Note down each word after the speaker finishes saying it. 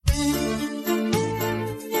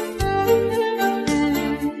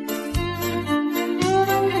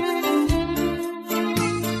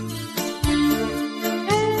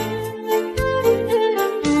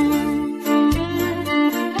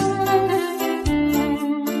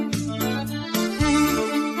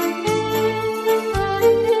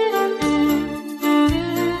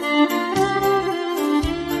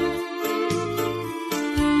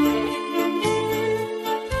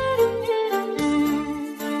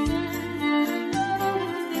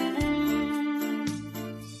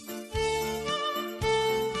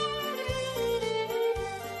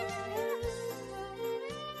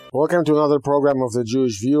Welcome to another program of the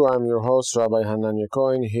Jewish View. I'm your host, Rabbi Hananya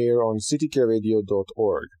Cohen, here on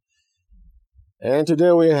ctkradio.org. And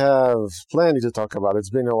today we have plenty to talk about. It's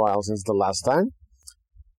been a while since the last time.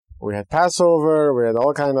 We had Passover, we had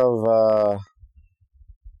all kind of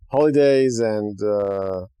holidays and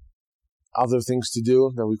other things to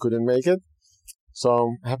do that we couldn't make it. So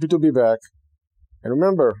I'm happy to be back. And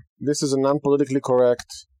remember, this is a non-politically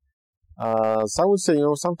correct. Some would say,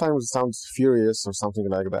 sometimes it sounds furious or something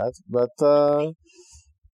like that, but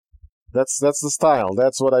that's the style.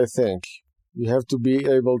 That's what I think. You have to be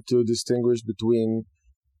able to distinguish between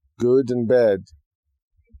good and bad,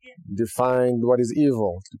 define what is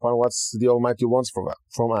evil, define what the Almighty wants from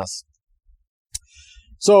us.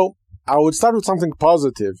 So I would start with something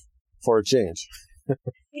positive for a change.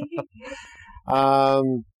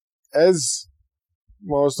 As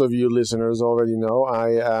most of you listeners already know,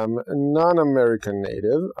 I am a non-American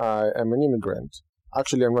native. I am an immigrant.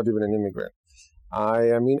 Actually, I'm not even an immigrant. I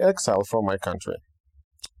am in exile from my country.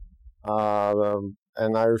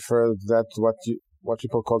 And I refer that to what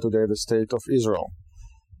people call today the State of Israel.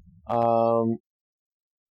 And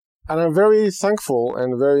I'm very thankful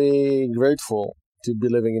and very grateful to be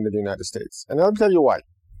living in the United States. And I'll tell you why.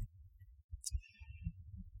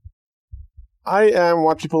 I am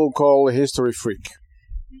what people call a history freak.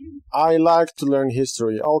 I like to learn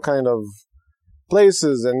history, all kind of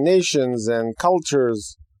places and nations and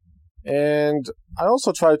cultures. And I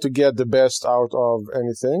also try to get the best out of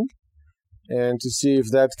anything and to see if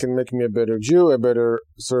that can make me a better Jew, a better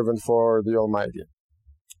servant for the Almighty.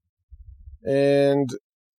 And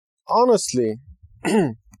honestly,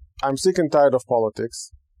 I'm sick and tired of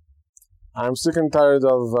politics. I'm sick and tired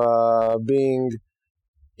of being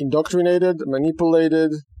indoctrinated,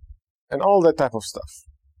 manipulated, and all that type of stuff.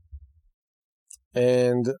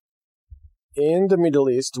 And in the Middle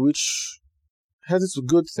East, which has its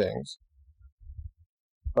good things,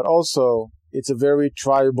 but also it's a very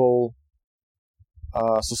tribal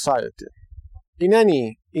society. In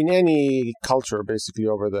any culture, basically,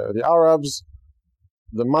 over there, the Arabs,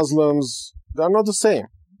 the Muslims, they are not the same.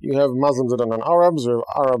 You have Muslims that are non-Arabs, or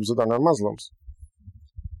Arabs that are non-Muslims.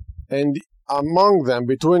 And among them,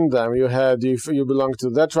 between them, you had, if you belong to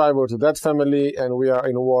that tribe or to that family, and we are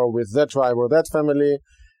in war with that tribe or that family,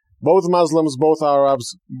 both Muslims, both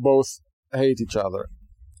Arabs, both hate each other.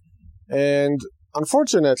 And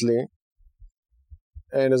unfortunately,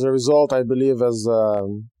 and as a result, I believe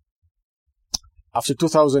after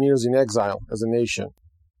 2,000 years in exile as a nation,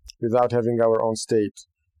 without having our own state,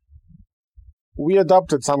 we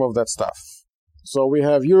adopted some of that stuff. So we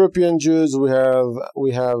have European Jews, we have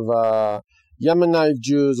Yemenite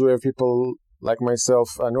Jews, we have people like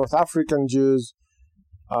myself, North African Jews,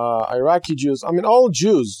 Iraqi Jews, all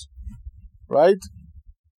Jews, right?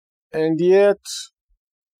 And yet,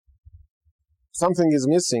 something is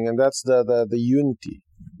missing, and that's the unity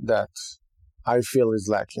that I feel is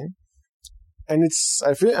lacking. And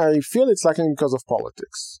I feel it's lacking because of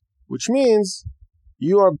politics, which means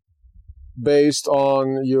you are based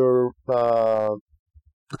on the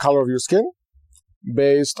color of your skin,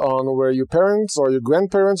 based on where your parents or your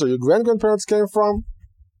grandparents or your great-grandparents came from,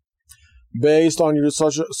 based on your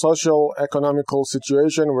social economical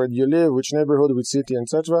situation, where you live, which neighborhood, which city,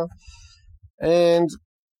 etc. And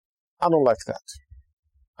I don't like that.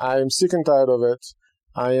 I am sick and tired of it.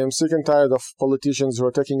 I am sick and tired of politicians who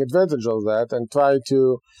are taking advantage of that and try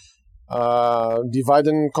to divide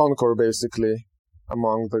and conquer, basically,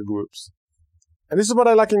 among the groups. And this is what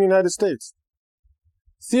I like in the United States.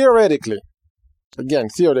 Theoretically,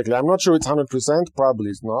 I'm not sure it's 100%, probably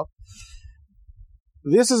it's not.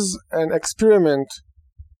 This is an experiment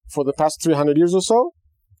for the past 300 years or so,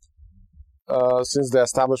 since the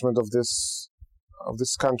establishment of this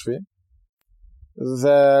country,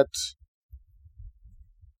 that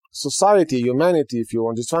society, humanity, if you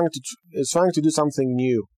want, is trying to do something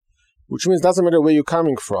new, which means it doesn't matter where you're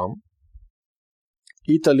coming from,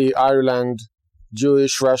 Italy, Ireland,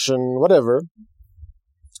 Jewish, Russian, whatever.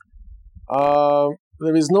 It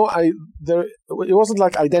wasn't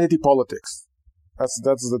like identity politics. That's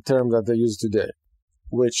the term that they use today,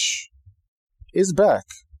 which is back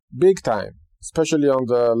big time, especially on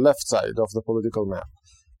the left side of the political map.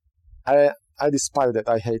 I despise that.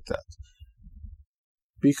 I hate that.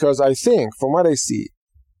 Because I think, from what I see,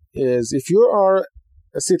 is if you are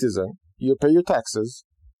a citizen, you pay your taxes,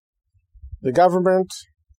 the government,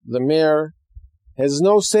 the mayor, has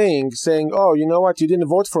no saying, oh, you know what, you didn't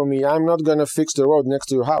vote for me, I'm not going to fix the road next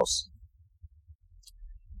to your house.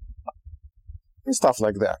 And stuff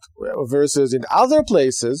like that. Versus in other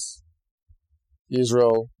places,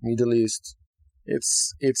 Israel, Middle East,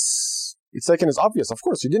 it's It's taken as obvious. Of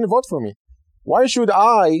course, you didn't vote for me. Why should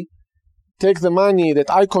I take the money that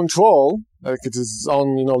I control, like it is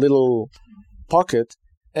on little pocket,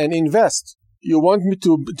 and invest? You want me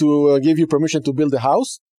to give you permission to build a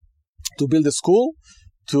house, to build a school,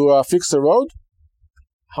 to fix a road?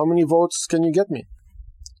 How many votes can you get me?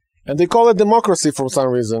 And they call it democracy for some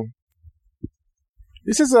reason.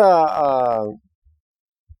 This is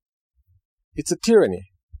it's a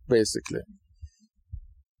tyranny, basically.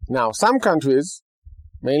 Now, some countries,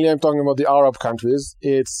 mainly I'm talking about the Arab countries,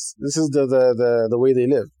 this is the way they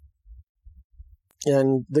live.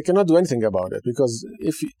 And they cannot do anything about it, because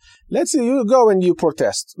let's say you go and you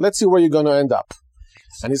protest. Let's see where you're going to end up.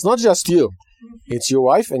 And it's not just you. It's your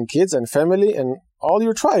wife and kids and family and all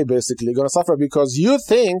your tribe, basically, going to suffer because you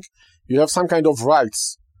think you have some kind of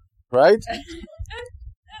rights, right?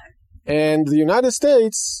 And the United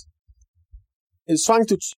States is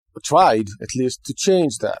tried at least to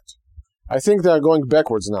change that. I think they are going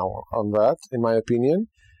backwards now on that, in my opinion.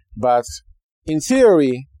 But in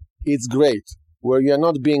theory, it's great, where you are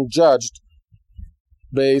not being judged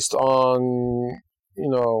based on,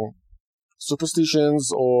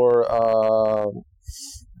 superstitions or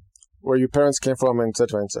where your parents came from,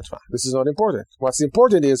 etc., etc. This is not important. What's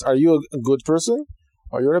important is, are you a good person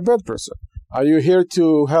or you're a bad person? Are you here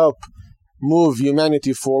to help move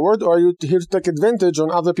humanity forward, or are you here to take advantage on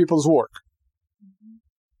other people's work?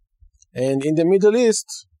 And in the Middle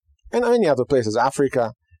East, and many other places,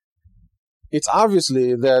 Africa, it's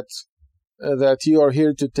obviously that you are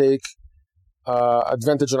here to take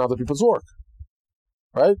advantage on other people's work,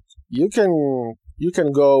 right? You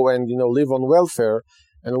can go and live on welfare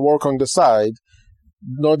and work on the side,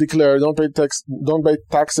 don't pay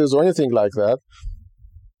taxes or anything like that.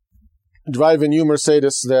 Drive a new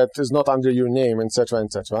Mercedes that is not under your name, etc.,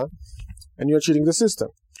 etc., and you're cheating the system.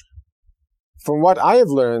 From what I have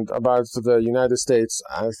learned about the United States,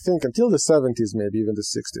 I think until the 70s, maybe even the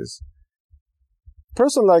 60s, a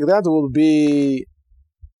person like that will be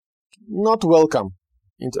not welcome.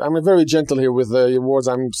 I'm very gentle here with the words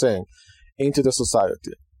I'm saying, into the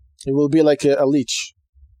society. It will be like a leech,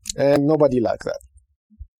 and nobody like that.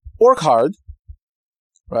 Work hard,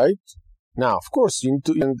 right? Now, of course, you need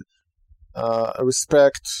to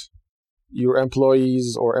respect your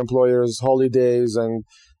employees or employers' holidays. And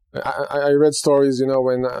I read stories,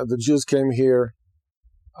 when the Jews came here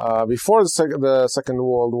before the Second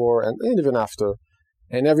World War and even after,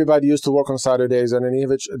 and everybody used to work on Saturdays, and they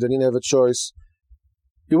didn't have a choice.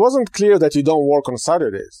 It wasn't clear that you don't work on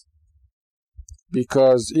Saturdays,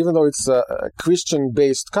 because even though it's a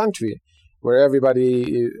Christian-based country where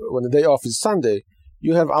everybody, when the day off is Sunday,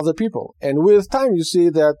 you have other people, and with time you see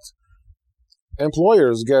that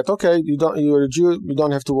employers get, okay, you're a Jew, you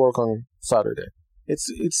don't have to work on Saturday. It's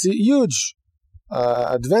a huge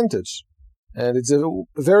advantage, and it's a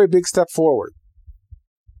very big step forward.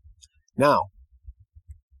 Now,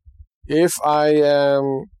 if I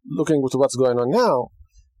am looking at what's going on now,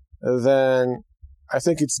 then I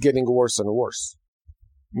think it's getting worse and worse.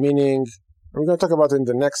 Meaning, we're going to talk about it in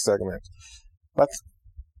the next segment, but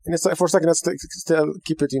for a second, let's still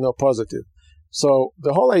keep it, positive. So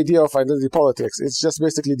the whole idea of identity politics is just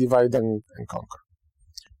basically divide and conquer.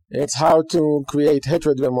 It's how to create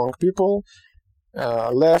hatred among people,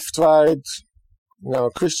 left, right,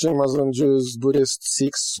 Christian, Muslim, Jews, Buddhists,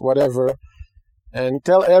 Sikhs, whatever, and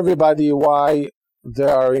tell everybody why they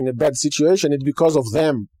are in a bad situation. It's because of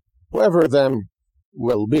them, whoever them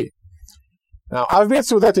will be. Now, I've been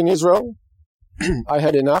through that in Israel. I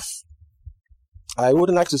had enough. I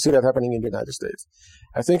wouldn't like to see that happening in the United States.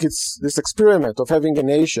 I think it's this experiment of having a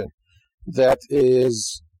nation that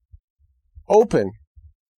is open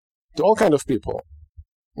to all kinds of people,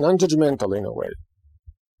 non-judgmental in a way.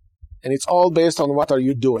 And it's all based on what are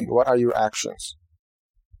you doing, what are your actions.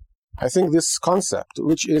 I think this concept,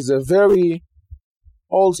 which is a very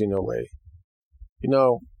old in a way,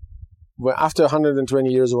 after 120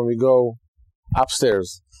 years when we go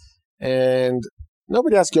upstairs and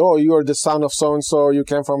nobody asks you, oh, you are the son of so-and-so, you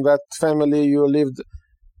came from that family, you lived...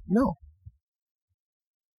 No.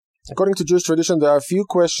 According to Jewish tradition, there are a few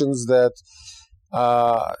questions that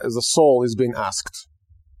the soul is being asked.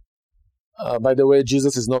 By the way,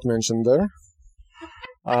 Jesus is not mentioned there.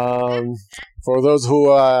 For those who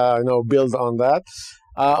build on that.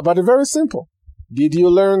 But it's very simple. Did you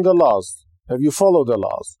learn the laws? Have you followed the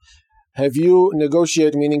laws? Have you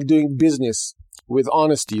negotiated, meaning doing business with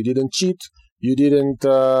honesty? You didn't cheat. You didn't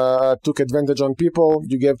took advantage on people.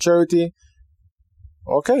 You gave charity.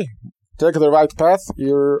 Okay, take the right path.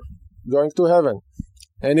 You're going to heaven.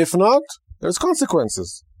 And if not, there's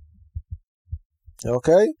consequences.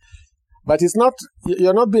 Okay? But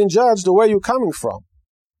you're not being judged where you're coming from.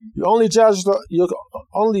 You're only judged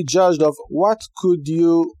of what could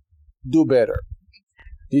you do better.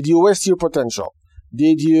 Did you waste your potential?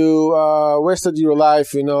 Did you wasted your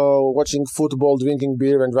life, watching football, drinking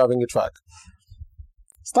beer, and driving a truck?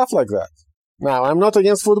 Stuff like that. Now, I'm not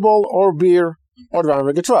against football or beer or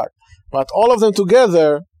driving a truck, but all of them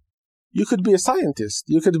together, you could be a scientist.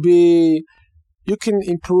 You can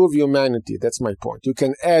improve humanity. That's my point. You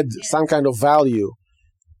can add some kind of value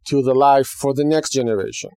to the life for the next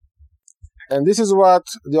generation. And this is what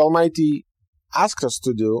the Almighty asked us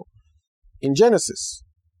to do in Genesis.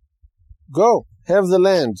 Go, have the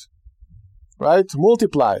land, right?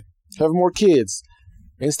 Multiply, have more kids.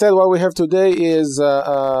 Instead, what we have today is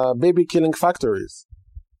baby-killing factories,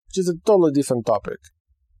 which is a totally different topic.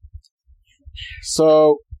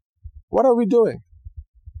 So, what are we doing?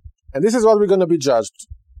 And this is what we're going to be judged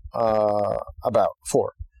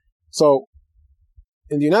for. So,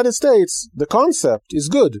 in the United States, the concept is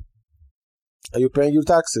good. Are you paying your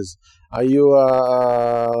taxes? Are you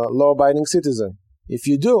a law-abiding citizen? If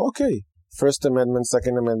you do, okay. First Amendment,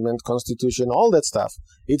 Second Amendment, Constitution, all that stuff.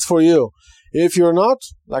 It's for you. If you're not,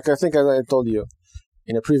 like I think I told you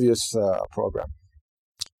in a previous program,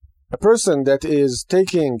 a person that is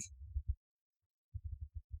taking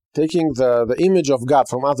the image of God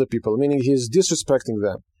from other people, meaning he's disrespecting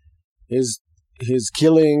them, he's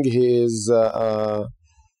killing, he's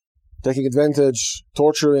taking advantage,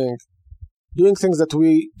 torturing, doing things that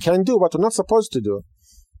we can do but we're not supposed to do,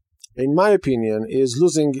 in my opinion, is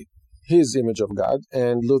losing his image of God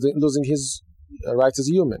and losing his rights as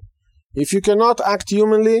a human. If you cannot act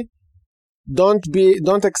humanly, don't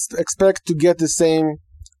expect to get the same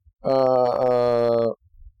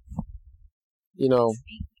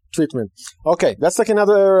treatment. Okay, let's take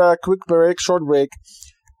another short break.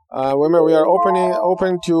 Remember, we are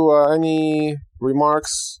open to any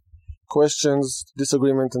remarks, questions,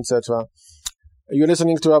 disagreement, etc. You're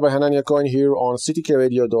listening to Rabbi Hanania Cohen here on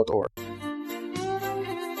ctkradio.org.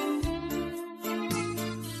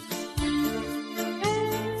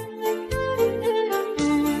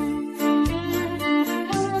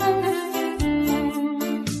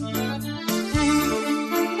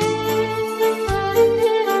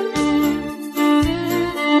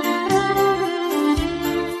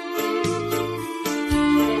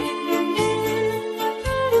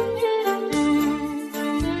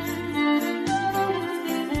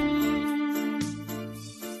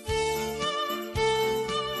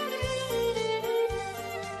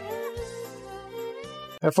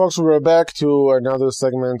 And folks, we're back to another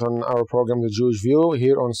segment on our program, The Jewish View,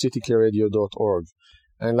 here on ctkradio.org.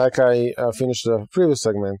 And like I finished the previous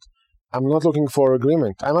segment, I'm not looking for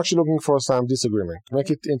agreement. I'm actually looking for some disagreement.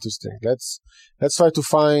 Make it interesting. Let's try to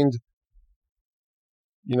find,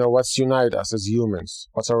 what's unite us as humans.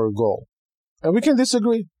 What's our goal? And we can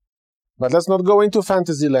disagree. But let's not go into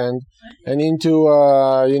fantasy land and into,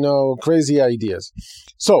 crazy ideas.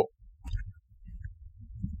 So,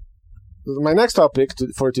 my next topic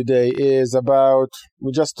for today is about,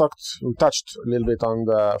 we touched a little bit on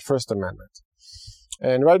the First Amendment.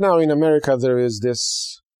 And right now in America, there is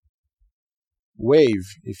this wave,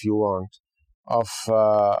 if you want, of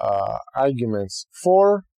arguments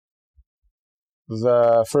for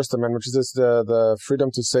the First Amendment, which is the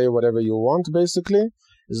freedom to say whatever you want, basically,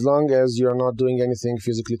 as long as you're not doing anything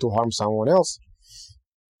physically to harm someone else.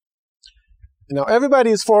 Now,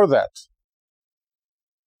 everybody is for that.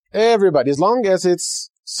 Everybody, as long as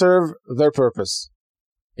it's serve their purpose.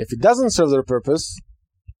 If it doesn't serve their purpose,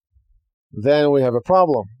 then we have a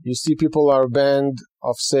problem. You see, people are banned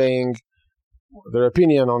of saying their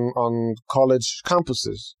opinion on college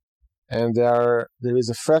campuses, and there is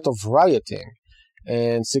a threat of rioting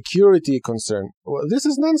and security concern. Well, this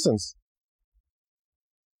is nonsense.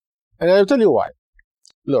 And I'll tell you why.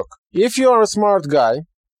 Look, if you are a smart guy,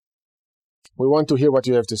 we want to hear what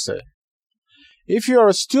you have to say. If you are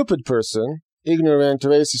a stupid person, ignorant,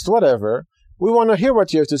 racist, whatever, we want to hear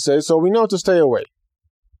what you have to say so we know to stay away.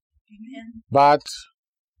 Amen. But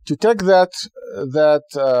to take that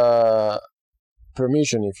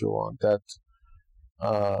permission, if you want, that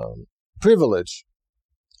privilege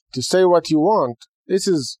to say what you want,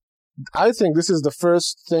 I think this is the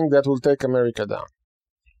first thing that will take America down.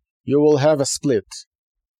 You will have a split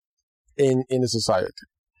in the society.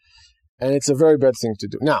 And it's a very bad thing to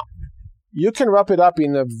do. Now, you can wrap it up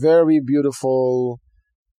in a very beautiful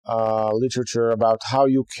literature about how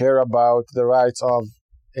you care about the rights of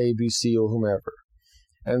A, B, C, or whomever.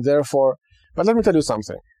 And therefore, but let me tell you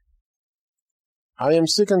something. I am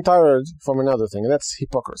sick and tired from another thing, and that's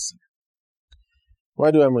hypocrisy.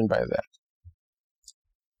 What do I mean by that?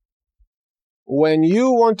 when you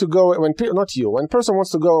want to go, when a person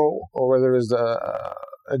wants to go, or whether it's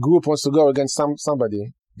a group wants to go against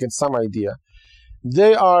somebody, against some idea,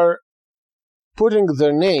 they are putting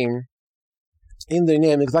their name in their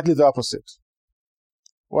name exactly the opposite.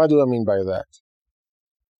 What do I mean by that?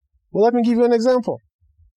 Well, let me give you an example.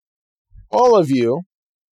 All of you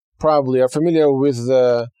probably are familiar with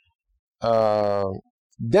the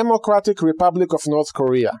Democratic Republic of North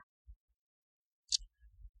Korea.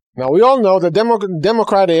 Now, we all know that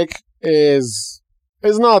democratic is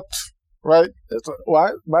not, right?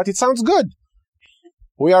 But it sounds good.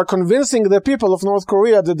 We are convincing the people of North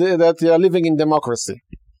Korea that they are living in democracy.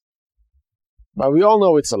 But we all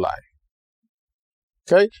know it's a lie.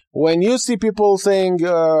 Okay? When you see people saying,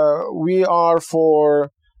 we are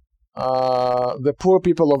for the poor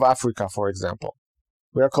people of Africa, for example,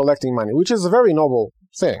 we are collecting money, which is a very noble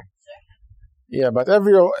thing. Yeah, but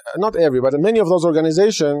but many of those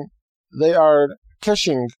organizations, they are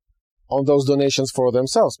cashing on those donations for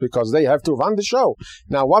themselves because they have to run the show.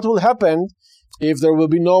 Now, what will happen if there will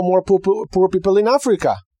be no more poor people in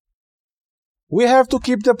Africa? We have to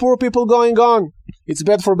keep the poor people going on. It's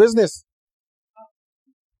bad for business.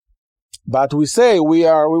 But we say we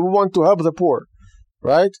want to help the poor,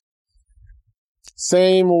 right?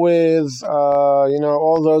 Same with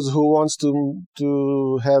all those who wants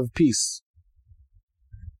to have peace.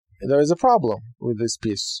 There is a problem with this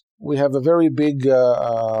peace. We have a very big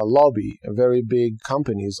lobby, a very big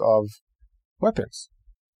companies of weapons.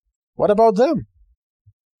 What about them?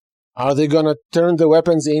 Are they going to turn the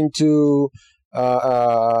weapons into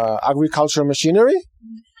agricultural machinery?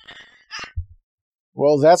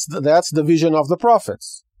 Well, that's the vision of the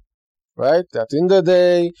prophets, right? That in the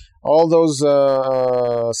day, all those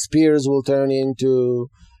spears will turn into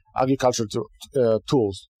agricultural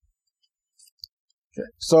tools. Okay.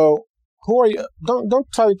 So, who are you? Don't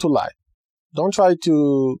try to lie. Don't try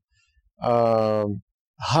to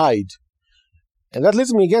hide. And that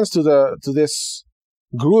leads me again to this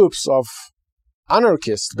groups of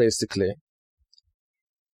anarchists, basically.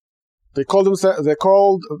 They're calling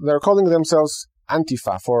themselves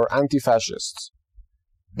Antifa, for anti-fascists.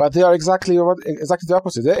 But they are exactly the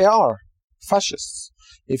opposite. They are fascists.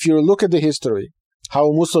 If you look at the history,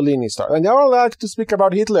 how Mussolini started, and they all like to speak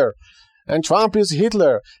about Hitler, and Trump is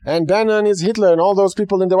Hitler, and Bannon is Hitler, and all those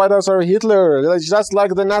people in the White House are Hitler, just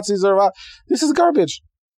like the Nazis are. This is garbage.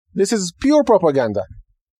 This is pure propaganda.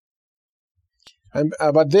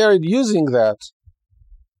 But they're using that,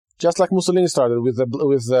 just like Mussolini started with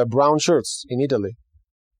the brown shirts in Italy.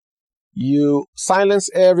 You silence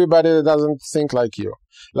everybody that doesn't think like you,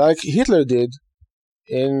 like Hitler did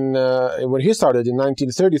when he started in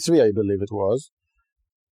 1933, I believe it was.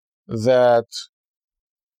 That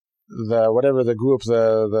the group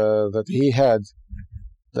that he had,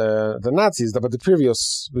 the Nazis, but the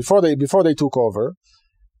previous before they took over,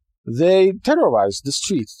 they terrorized the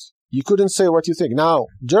streets. You couldn't say what you think. Now,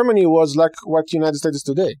 Germany was like what the United States is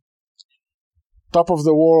today. Top of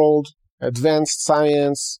the world, advanced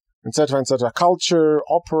science, etc., etc., culture,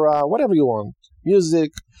 opera, whatever you want,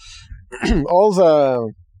 music, all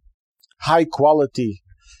the high-quality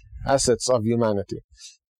assets of humanity.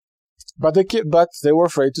 But they were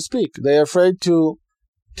afraid to speak. They are afraid to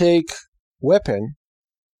take weapon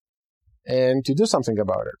and to do something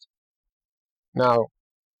about it. Now,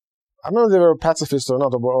 I don't know if they were pacifists or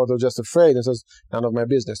not, or they're just afraid, and it's none of my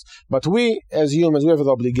business. But we, as humans, we have an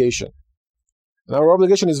obligation. And our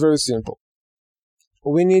obligation is very simple.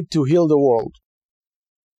 We need to heal the world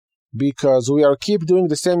because we keep doing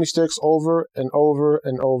the same mistakes over and over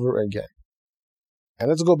and over again. And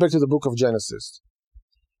let's go back to the book of Genesis.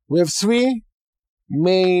 We have three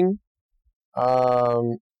main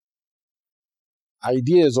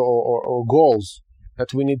ideas or goals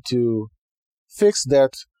that we need to fix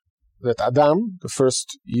that Adam, the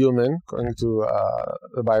first human, according to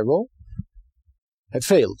the Bible, had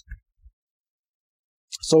failed.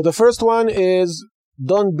 So the first one is,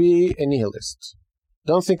 don't be a nihilist.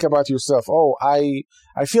 Don't think about yourself. Oh, I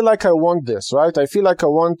feel like I want this, right? I feel like I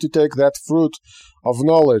want to take that fruit of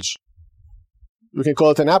knowledge. We can call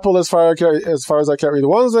it an apple as far as I can read.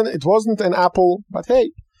 It wasn't an apple, but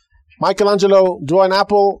hey, Michelangelo, draw an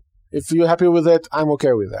apple. If you're happy with it, I'm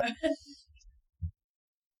okay with that.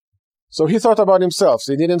 So he thought about himself.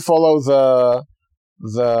 So he didn't follow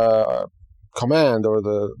the command or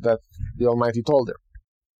that the Almighty told him.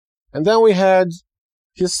 And then we had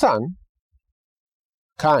his son,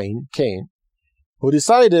 Cain, who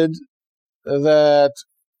decided that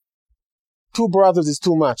two brothers is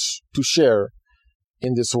too much to share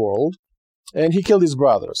in this world, and he killed his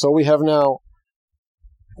brother. So we have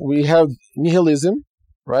nihilism,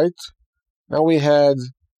 right? Now we had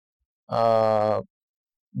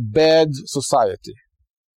bad society,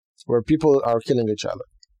 where people are killing each other.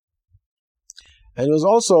 And there was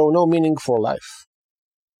also no meaning for life,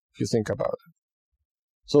 if you think about it.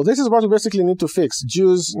 So this is what we basically need to fix.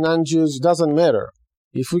 Jews, non-Jews, doesn't matter.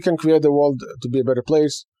 If we can create the world to be a better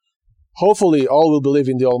place, hopefully all will believe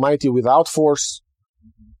in the Almighty without force,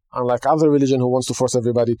 unlike other religion who wants to force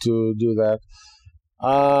everybody to do that.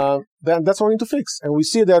 Then that's what we need to fix. And we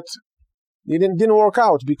see that it didn't work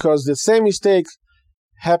out because the same mistake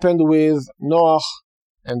happened with Noah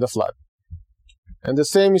and the flood. And the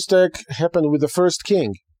same mistake happened with the first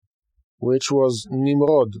king, which was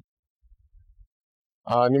Nimrod.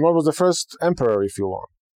 Nimrod was the first emperor, if you want.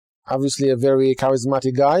 Obviously a very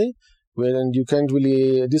charismatic guy, and you can't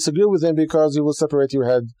really disagree with him because he will separate your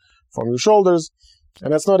head from your shoulders,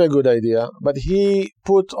 and that's not a good idea. But he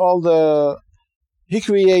created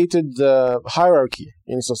the hierarchy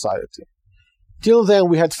in society. Till then,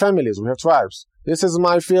 we had families, we had tribes. This is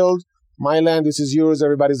my field, my land, this is yours,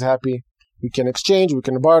 everybody's happy. We can exchange, we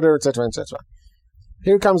can barter, etc., etc.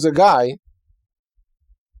 Here comes a guy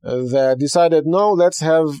that decided, no, let's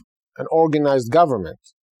have an organized government.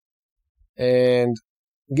 And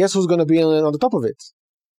guess who's going to be on the top of it?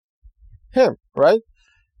 Him, right?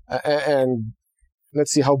 And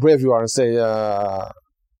let's see how brave you are and say, I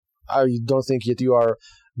don't think yet you are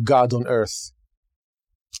God on earth.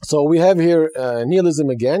 So we have here nihilism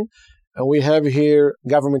again, and we have here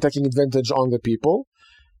government taking advantage on the people.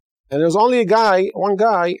 And there's only one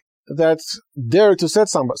guy that dared to say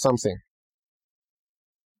something.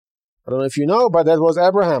 I don't know if you know, but that was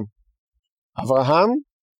Abraham. Abraham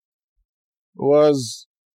was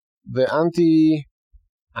the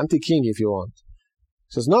anti-king, if you want.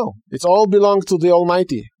 He says, no, it all belongs to the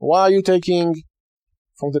Almighty. Why are you taking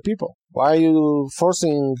from the people? Why are you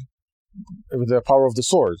forcing the power of the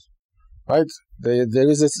sword? Right? There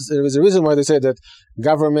is a reason why they say that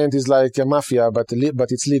government is like a mafia, but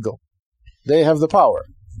it's legal. They have the power.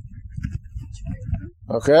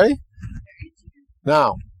 Okay?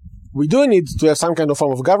 Now, we do need to have some kind of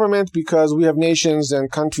form of government because we have nations and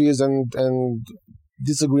countries and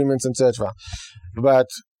disagreements, etc. But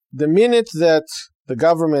the minute that the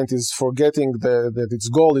government is forgetting that its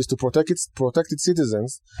goal is to protect its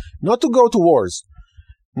citizens, not to go to wars,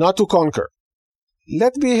 not to conquer.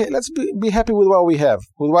 Let's be happy with what we have,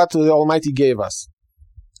 with what the Almighty gave us.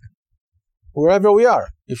 Wherever we are.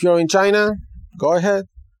 If you're in China, go ahead.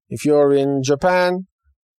 If you're in Japan,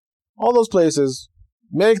 all those places,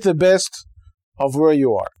 make the best of where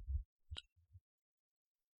you are.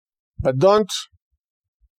 But don't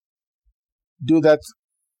do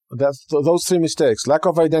those three mistakes. Lack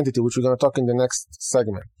of identity, which we're going to talk in the next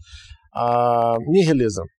segment.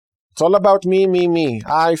 Nihilism. It's all about me, me, me.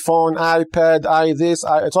 iPhone, iPad,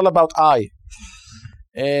 it's all about I.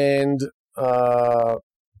 And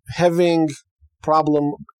having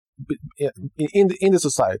problem in the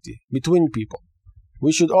society, between people.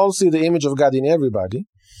 We should all see the image of God in everybody.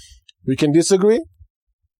 We can disagree.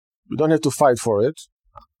 We don't have to fight for it.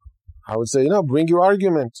 I would say, bring your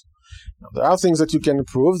argument. There are things that you can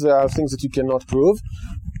prove. There are things that you cannot prove.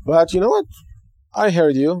 But you know what? I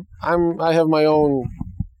heard you. I have my own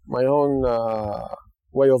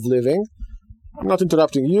way of living. I'm not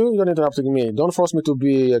interrupting you. You're not interrupting me. Don't force me to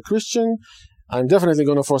be a Christian. I'm definitely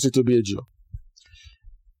going to force you to be a Jew.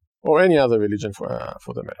 Or any other religion for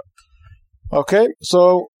the matter. Okay,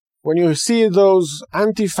 so when you see those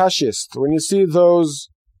anti-fascist, when you see those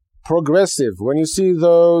progressive, when you see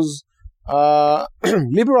those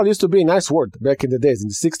liberal used to be a nice word back in the days, in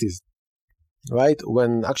the 60s, right?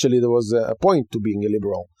 When actually there was a point to being a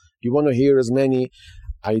liberal. You want to hear as many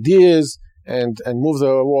ideas and move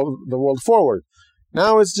the world forward.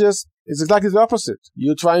 Now it's exactly the opposite.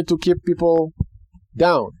 You try to keep people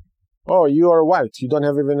down. Oh, you are white. You don't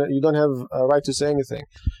have a right to say anything.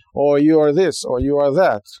 Or you are this, or you are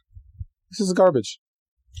that. This is garbage.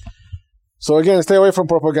 So again, stay away from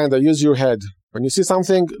propaganda. Use your head. When you see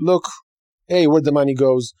something, look, A, where the money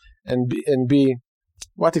goes, and B,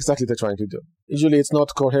 what exactly they're trying to do. Usually it's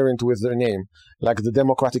not coherent with their name, like the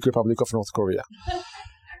Democratic Republic of North Korea.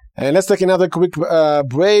 And let's take another quick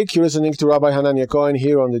break. You're listening to Rabbi Hanania Cohen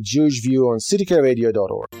here on the Jewish View on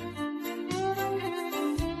citycareradio.org.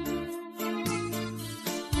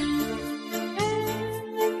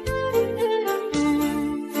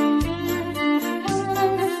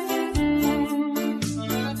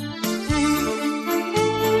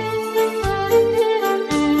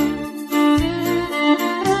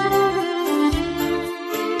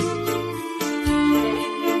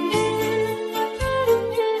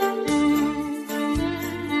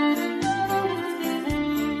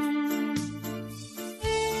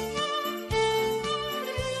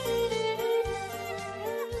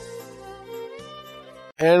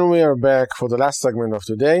 we are back for the last segment of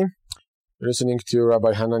today. You're listening to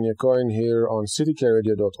Rabbi Hanania Cohen here on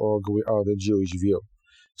citykradio.org. We are the Jewish View.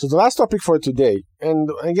 So the last topic for today, and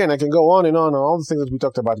again, I can go on and on all the things that we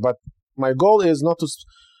talked about, but my goal is not to...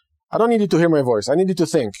 I don't need you to hear my voice. I need you to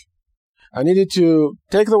think. I need you to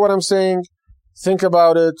take what I'm saying, think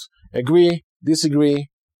about it, agree, disagree,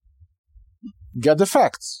 get the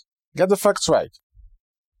facts. Get the facts right.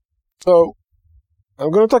 So,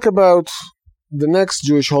 I'm going to talk about the next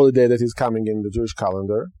Jewish holiday that is coming in the Jewish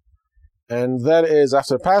calendar, and that is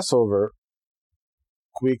after Passover.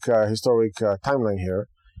 Quick historic timeline here.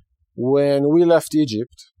 When we left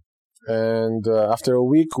Egypt, and after a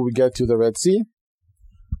week we get to the Red Sea,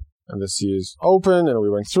 and the sea is open, and we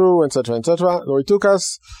went through, etc., etc. So it took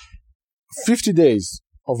us 50 days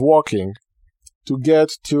of walking to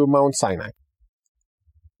get to Mount Sinai.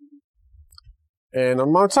 And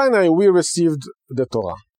on Mount Sinai, we received the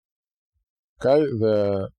Torah. Okay,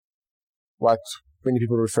 what many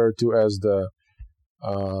people refer to as the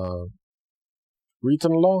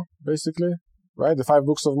written law, basically, right? The 5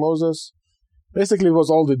 books of Moses. Basically, it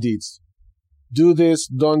was all the deeds. Do this,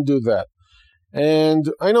 don't do that.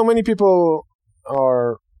 And I know many people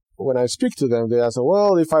are, when I speak to them, they ask,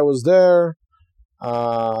 well, if I was there,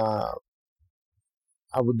 I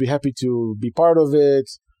would be happy to be part of it,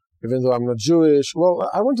 even though I'm not Jewish. Well,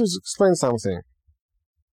 I want to explain something.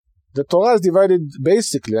 The Torah is divided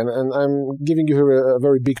basically, and I'm giving you here a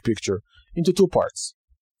very big picture, into 2 parts.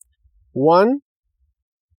 One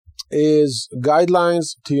is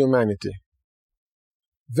guidelines to humanity.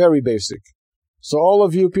 Very basic. So all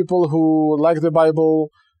of you people who like the Bible,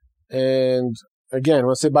 and again,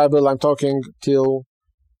 when I say Bible, I'm talking till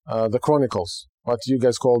the Chronicles, what you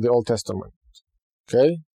guys call the Old Testament.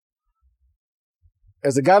 Okay?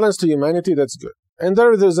 As a guidelines to humanity, that's good. And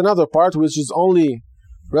there's another part which is only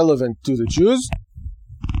relevant to the Jews,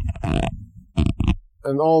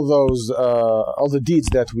 and all the deeds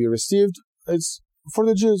that we received, it's for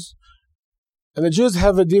the Jews. And the Jews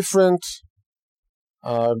have a different,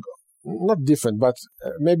 not different, but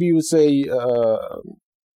maybe you would say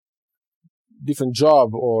different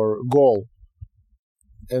job or goal,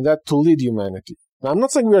 and that to lead humanity. Now, I'm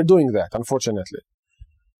not saying we are doing that, unfortunately,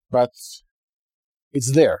 but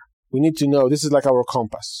it's there. We need to know. This is like our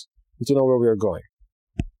compass. We need to know where we are going.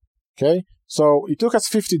 Okay? So it took us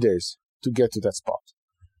 50 days to get to that spot.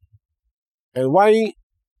 And why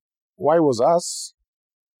was us?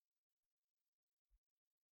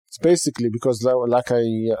 It's basically because, like I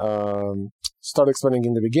started explaining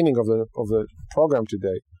in the beginning of the program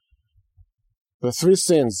today, the 3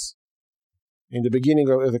 sins in the beginning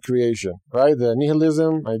of the creation, right? The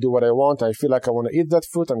nihilism, I do what I want, I feel like I want to eat that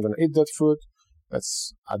fruit, I'm going to eat that fruit.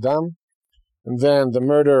 That's Adam. And then the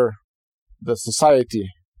murder, the society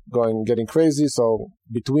getting crazy. So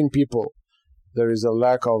between people, there is a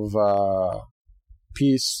lack of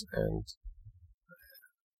peace, and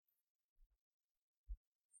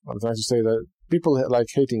I'm trying to say that people like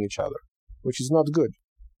hating each other, which is not good.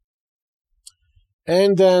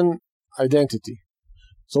 And then identity.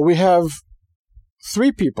 So we have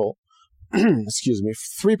 3 people,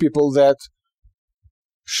 3 people that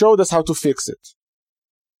showed us how to fix it.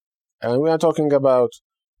 And we are talking about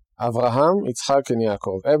Abraham, Yitzhak, and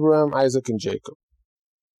Yaakov, Abraham, Isaac, and Jacob.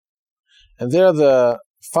 And they're the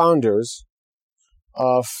founders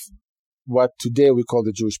of what today we call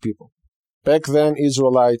the Jewish people. Back then,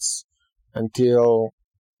 Israelites, until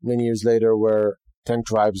many years later, where 10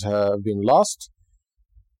 tribes have been lost.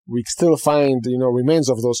 We still find, remains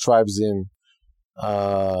of those tribes in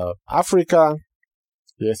Africa,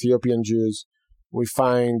 the Ethiopian Jews. We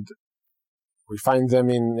find them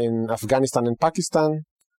in Afghanistan and Pakistan,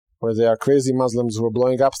 where there are crazy Muslims who are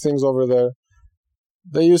blowing up things over there.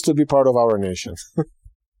 They used to be part of our nation.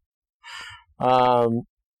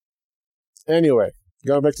 Anyway,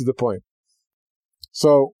 going back to the point.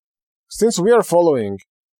 So, since we are following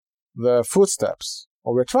the footsteps,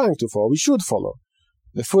 or we're trying to follow, we should follow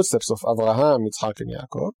the footsteps of Abraham, Yitzhak, and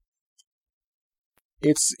Yaakov,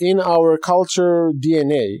 it's in our culture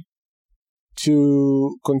DNA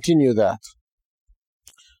to continue that.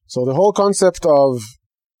 So the whole concept of,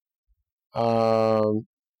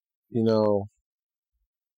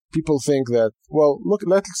 people think that, well, look,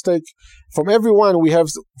 let's take, from every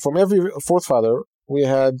forefather, we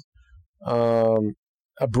had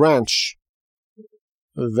a branch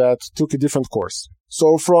that took a different course.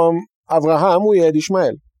 So from Abraham, we had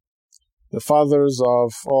Ishmael, the fathers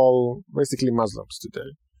of all, basically, Muslims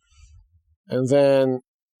today. And then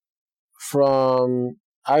from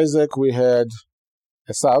Isaac, we had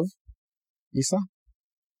Esau,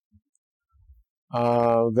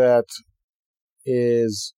 that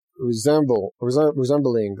is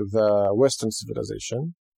resembling the Western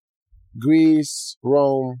civilization, Greece,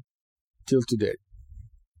 Rome, till today,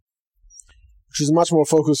 which is much more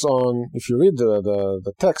focused on, if you read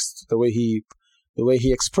the text, the way he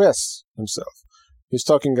expresses himself. He's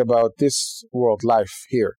talking about this world life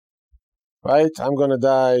here, right? I'm gonna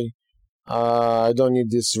die. I don't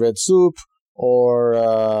need this red soup. Or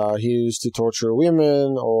he used to torture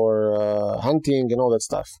women, or hunting and all that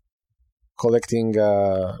stuff, collecting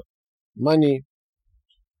money.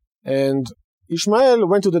 And Ishmael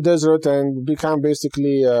went to the desert and became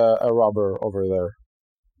basically a robber over there.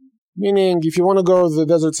 Meaning, if you want to go to the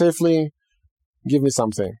desert safely, give me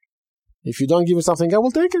something. If you don't give me something, I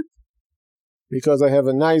will take it. Because I have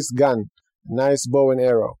a nice gun, nice bow and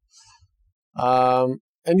arrow.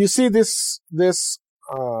 And you see this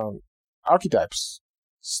archetypes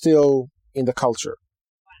still in the culture.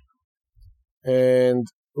 And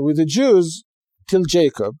with the Jews, till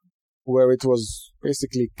Jacob, where it was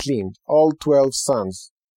basically cleaned, all 12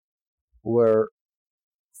 sons were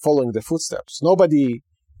following the footsteps. Nobody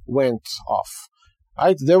went off.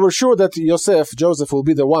 Right? They were sure that Joseph will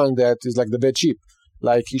be the one that is like the bad sheep,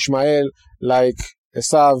 like Ishmael, like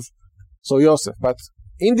Esav, so Joseph. But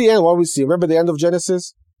in the end, what we see, remember the end of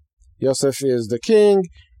Genesis? Joseph is the king,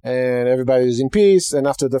 and everybody is in peace. And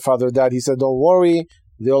after the father died, he said, don't worry,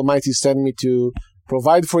 the Almighty sent me to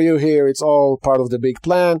provide for you here. It's all part of the big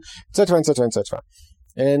plan, etc., etc., etc.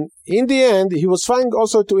 And in the end, he was trying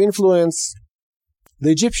also to influence the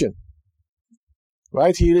Egyptian.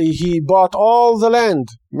 Right? He bought all the land.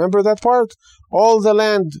 Remember that part? All the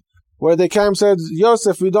land where they came said,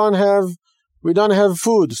 Joseph, we don't have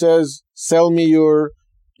food. Says, sell me your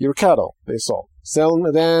cattle. They sold. Sell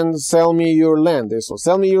me your land. They sold.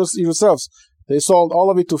 Sell me yourselves. They sold all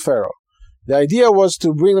of it to Pharaoh. The idea was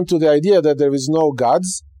to bring them to the idea that there is no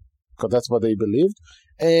gods, because that's what they believed,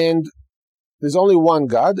 and there's only one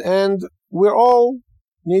God, and we all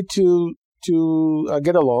need to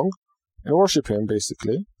get along and worship him,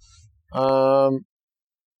 basically. But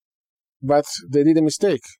they did a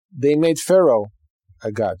mistake. They made Pharaoh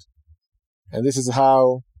a god. And this is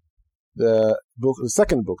how the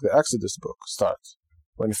second book, the Exodus book, starts.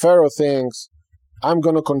 When Pharaoh thinks, I'm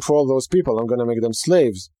going to control those people, I'm going to make them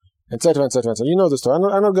slaves, etc., etc., etc. You know the story.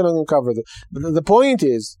 I'm not going to uncover it. But the point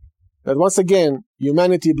is that once again,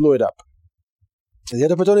 humanity blew it up. They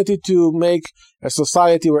had the opportunity to make a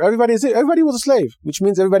society where everybody was a slave, which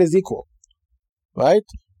means everybody is equal. Right?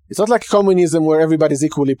 It's not like communism where everybody is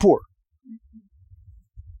equally poor.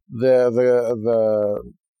 The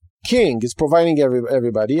king is providing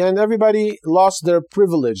everybody, and everybody lost their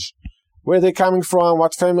privilege. Where they're coming from,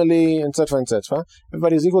 what family, etc., etc.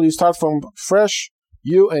 Everybody is equal. You start from fresh,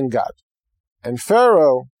 you and God. And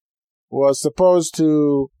Pharaoh was supposed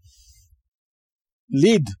to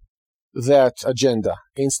lead that agenda.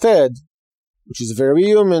 Instead, which is a very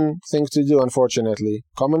human thing to do, unfortunately,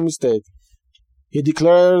 common mistake, he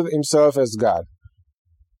declared himself as God.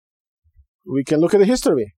 We can look at the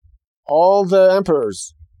history. All the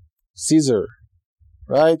emperors, Caesar,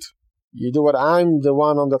 right? You do what, I'm the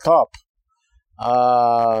one on the top.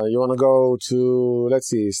 You want to go to, let's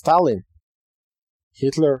see, Stalin,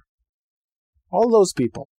 Hitler, all those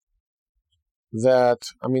people. That,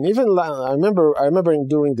 I mean, even I remember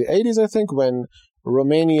during the 80s, I think, when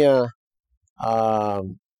Romania,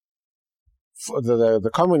 the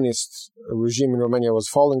communist regime in Romania was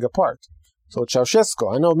falling apart. So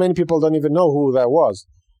Ceausescu, I know many people don't even know who that was.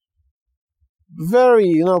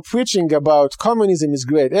 Very, preaching about communism is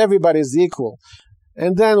great, everybody is equal.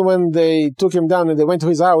 And then when they took him down and they went to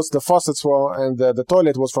his house, the faucets were, and the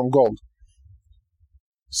toilet was from gold.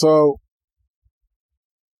 So,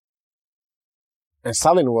 and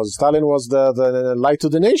Stalin was the light to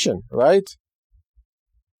the nation, right?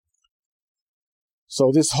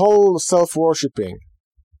 So this whole self-worshipping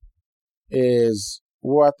is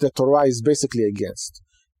what the Torah is basically against.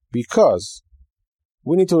 Because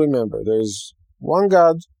we need to remember, there's one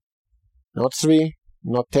God, not 3,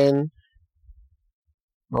 not 10,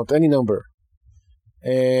 not any number.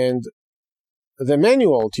 And the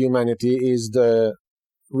manual to humanity is the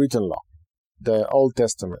written law, the Old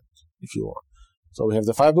Testament, if you want. So we have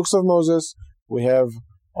the 5 books of Moses, we have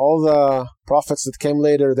all the prophets that came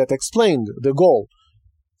later that explained the goal.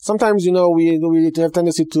 Sometimes, we have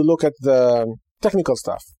tendency to look at the technical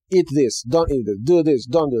stuff. Eat this, don't eat it, do this,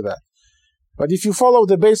 don't do that. But if you follow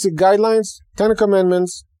the basic guidelines, 10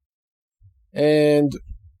 commandments, and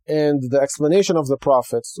the explanation of the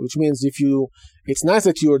prophets, which means it's nice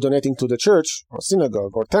that you are donating to the church or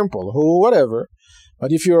synagogue or temple or whatever,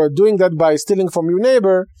 but if you are doing that by stealing from your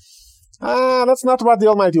neighbor, that's not what the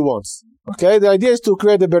Almighty wants. Okay, the idea is to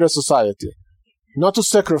create a better society, not to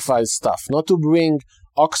sacrifice stuff, not to bring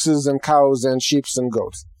oxes and cows and sheep and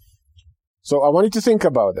goats. So I want you to think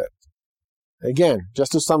about that. Again,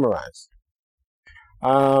 just to summarize.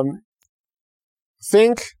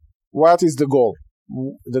 Think, what is the goal?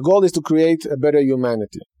 The goal is to create a better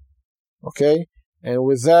humanity. Okay? And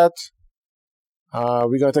with that,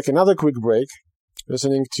 we're going to take another quick break,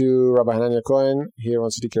 listening to Rabbi Hanania Cohen here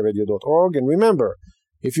on ctkradio.org. And remember,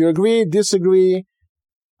 if you agree, disagree,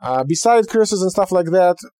 besides curses and stuff like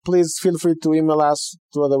that, please feel free to email us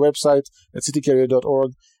to the website at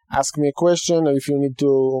ctkradio.org. Ask me a question, or if you need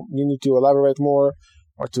to elaborate more,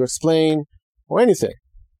 or to explain, or anything.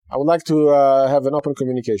 I would like to have an open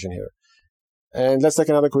communication here. And let's take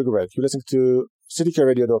another quick break. You're listening to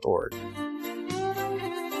ctkradio.org.